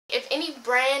If any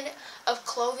brand of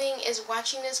clothing is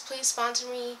watching this, please sponsor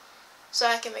me so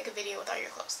I can make a video with all your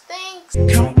clothes. Thanks.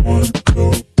 Count 1,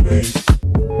 2, 3.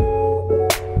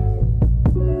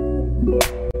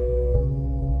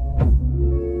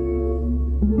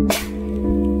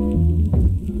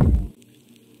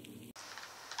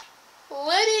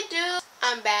 What it do?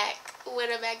 I'm back with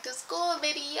a back to school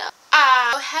video.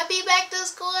 Happy back to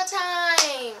school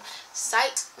time.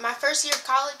 Psych. My first year of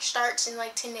college starts in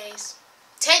like 10 days.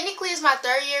 Technically it's my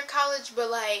third year of college,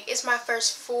 but like it's my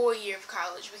first full year of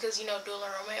college because, you know, dual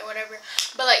enrollment or whatever.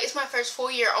 But like it's my first full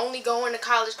year only going to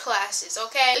college classes,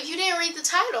 okay? If you didn't read the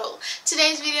title,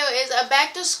 today's video is a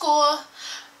back to school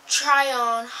try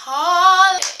on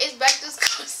haul. It's back to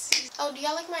school season. Oh, do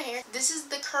y'all like my hair? This is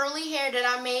the curly hair that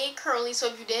I made curly, so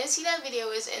if you didn't see that video,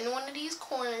 it's in one of these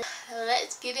corners.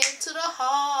 Let's get into the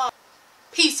haul.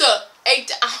 Peace up.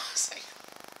 $8.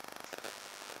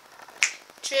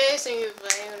 Trish and you're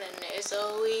playing the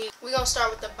so we're gonna start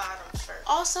with the bottoms first.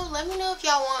 Also, let me know if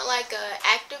y'all want like a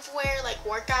active wear, like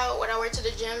workout, what I wear to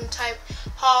the gym type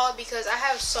haul, because I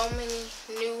have so many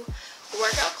new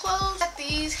workout clothes. Got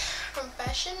these from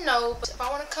Fashion Nova. If I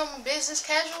want to come business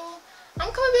casual,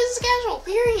 I'm coming business casual,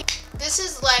 period. This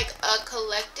is like a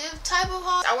collective type of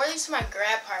haul. I wear these to my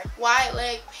grad party. Wide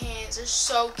leg pants. They're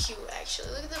so cute, actually.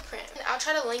 Look at the print. I'll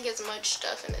try to link as much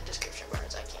stuff in the description bar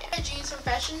as I can. Jeans from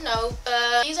Fashion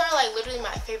Nova. These are like literally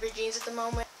my favorite jeans at the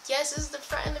moment. Yes, this is the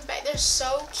front and the back. They're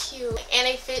so cute. And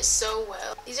they fit so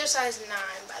well. These are size 9,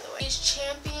 by the way. These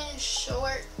Champion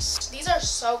shorts. These are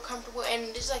so comfortable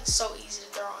and just like so easy to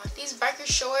throw on. These biker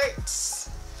shorts.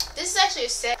 This is actually a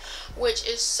set, which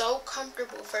is so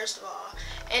comfortable, first of all.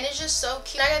 And it's just so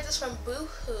cute. I got this from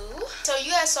Boohoo. So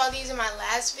you guys saw these in my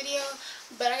last video,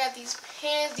 but I got these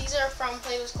pants. These are from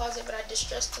Plato's Closet, but I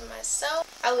distressed them myself.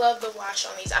 I love the wash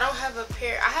on these. I don't have a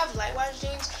pair. I have light wash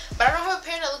jeans, but I don't have a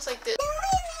pair that looks like this.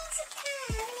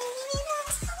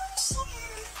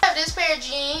 I have this pair of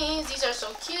jeans. These are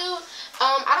so cute.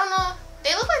 I don't know.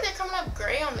 They look like they're coming up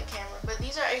gray on the camera, but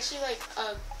these are actually like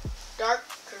a dark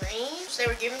green. So they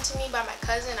were given to me by my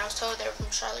cousin. I was told they were from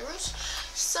Charlotte Russe.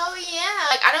 So yeah,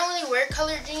 like I don't really wear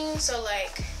colored jeans, so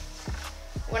like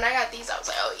when I got these I was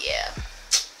like, oh yeah,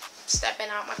 stepping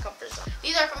out my comfort zone.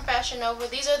 These are from Fashion Nova.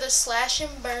 These are the slash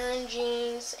and burn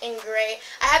jeans in gray.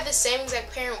 I have the same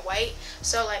exact pair in white,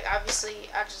 so like obviously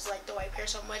I just like the white pair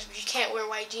so much, but you can't wear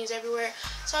white jeans everywhere,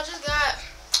 so I just got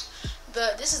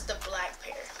this is the black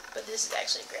pair, but this is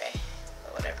actually gray,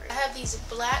 but whatever. I have these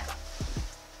black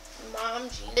mom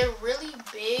jeans. They're really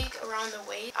big around the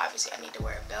waist. Obviously I need to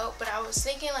wear a belt, but I was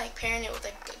thinking like pairing it with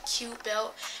like a cute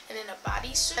belt and then a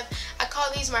bodysuit. I call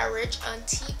these my rich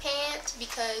auntie pants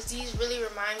because these really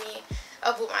remind me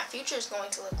of what my future is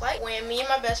going to look like. When me and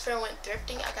my best friend went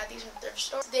thrifting, I got these from thrift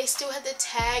store. They still had the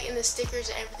tag and the stickers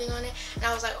and everything on it, and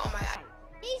I was like, oh my god,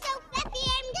 he's so fluffy,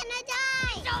 I'm gonna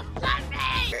die. So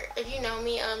fluffy. If you know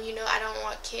me, you know I don't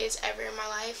want kids ever in my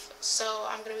life, so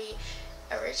I'm gonna be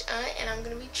a rich aunt and I'm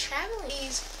gonna be traveling.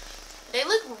 They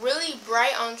look really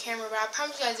bright on camera, but I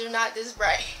promise you guys they're not this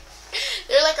bright.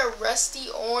 They're like a rusty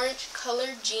orange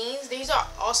colored jeans. These are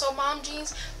also mom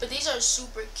jeans, but these are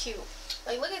super cute.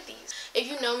 Like look at these.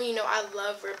 If you know me, you know I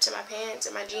love rips in my pants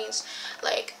and my jeans.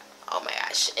 Like oh my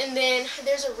gosh. And then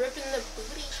there's a rip in the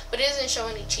booty, but it doesn't show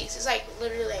any cheeks. It's like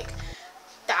literally like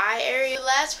thigh area. The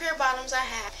last pair of bottoms I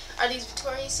have are these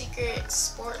Victoria's Secret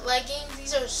sport leggings.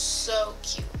 These are so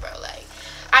cute, bro. Like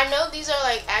I know these are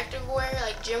like active wear,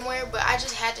 like gym wear, but I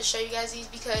just had to show you guys these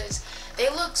because they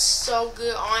look so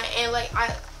good on, and like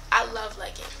I love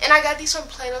leggings. And I got these from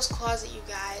Plato's Closet, you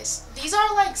guys. These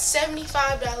are like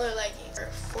 $75 leggings or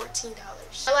 $14.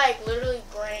 They're like literally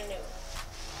brand new.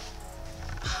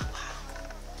 Oh, wow.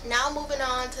 Now moving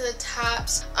on to the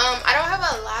tops. I don't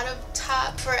have a lot of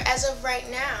top for as of right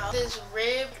now. This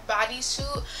ribbed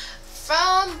bodysuit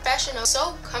from Fashion Nova,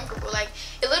 so comfortable. Like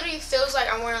it literally feels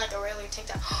like I'm wearing like a regular tank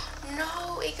top.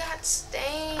 No, it got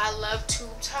stained. I love tube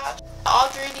tops. All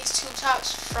 3 of these tube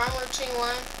tops from Routine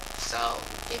One. So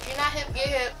if you're not hip, get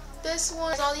hip. This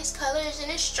one has all these colors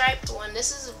and it's striped one.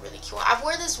 This is a really cute one. I've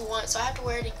worn this once, so I have to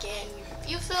wear it again.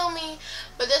 You feel me?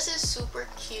 But this is super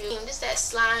cute. This that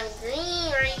slime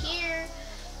green right here.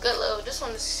 Good little. This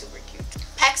one is super cute.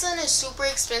 PacSun is super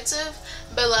expensive,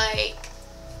 but like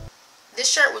this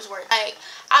shirt was worth it. Like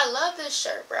I love this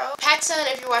shirt, bro.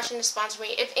 PacSun, if you're watching this, sponsor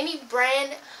me. If any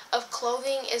brand of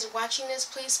clothing is watching this,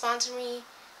 please sponsor me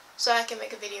so I can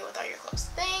make a video with all your clothes.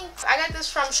 Thanks. I got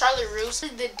this from Charlotte Russe.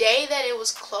 The day that it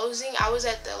was closing, I was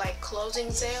at the like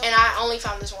closing sale and I only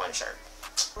found this one shirt.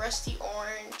 Rusty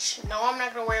orange. No, I'm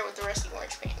not gonna wear it with the rusty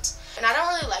orange pants. And I don't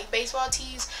really like baseball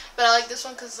tees, but I like this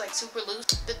one because it's like super loose.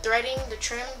 The threading, the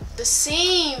trim, the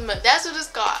seam, that's what it's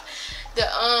called. The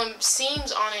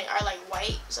seams on it are like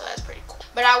white, so that's pretty cool.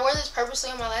 But I wore this purposely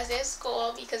on my last day of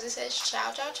school because it says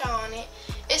chow chow chow on it.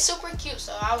 It's super cute,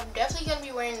 so I'm definitely gonna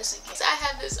be wearing this again. I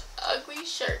have this ugly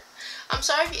shirt. I'm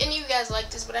sorry if any of you guys like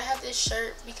this, but I have this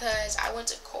shirt because I went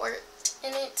to court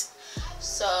in it.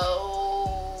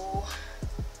 So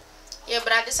yeah,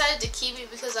 but I decided to keep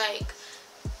it because like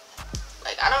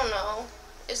I don't know,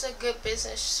 it's a good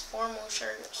business formal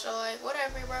shirt. So like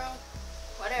whatever, bro.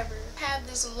 Whatever. I have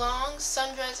this long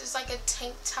sundress. It's like a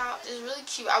tank top. It's really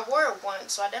cute. I wore it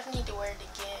once, so I definitely need to wear it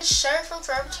again. This shirt from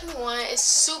Forever 21 is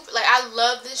super, like, I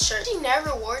love this shirt. I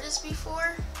never wore this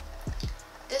before.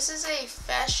 This is a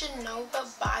Fashion Nova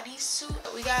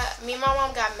bodysuit. Me and my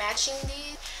mom got matching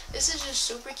these. This is just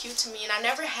super cute to me, and I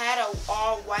never had a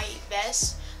all white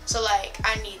vest, so like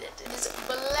I needed this. This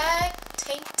black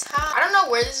tank top. I don't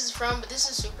know where this is from, but this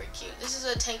is super cute. This is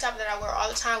a tank top that I wear all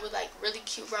the time with like really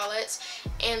cute bralettes,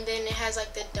 and then it has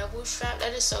like the double strap.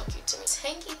 That is so cute to me.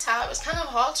 Tanky top. It's kind of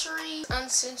haltery,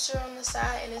 uncensored on the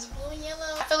side, and it's blue and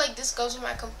yellow. I feel like this goes with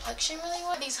my complexion really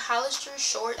well. These Hollister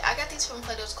short. I got these from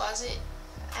Plato's Closet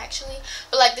actually,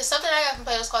 but like the stuff that I got from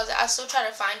Plato's Closet, I still try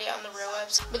to find it on the real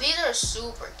website. But these are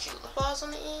super cute. Balls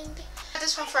on the end. I got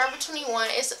this from Forever 21.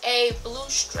 It's a blue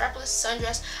strapless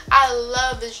sundress. I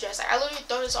love this dress. Like, I literally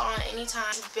throw this on anytime.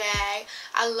 This bag,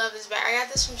 I love this bag. I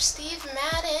got this from Steve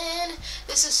Madden.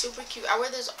 This is super cute. I wear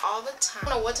this all the time. I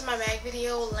don't know what's in my bag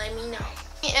video, let me know.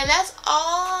 And that's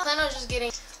all. I was just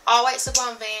getting all white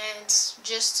slip-on Vans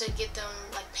just to get them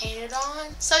like painted on.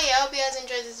 So yeah, I hope you guys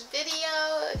enjoyed this video.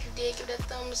 If you did, give it a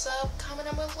thumbs up, comment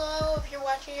down below. If you're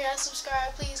watching here,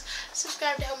 subscribe. Please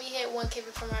subscribe to help me hit 1K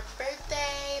before my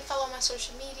birthday. Follow my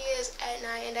social medias at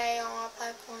Night and Day on all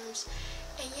platforms.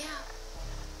 And yeah,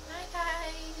 bye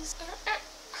guys.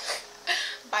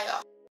 Bye y'all.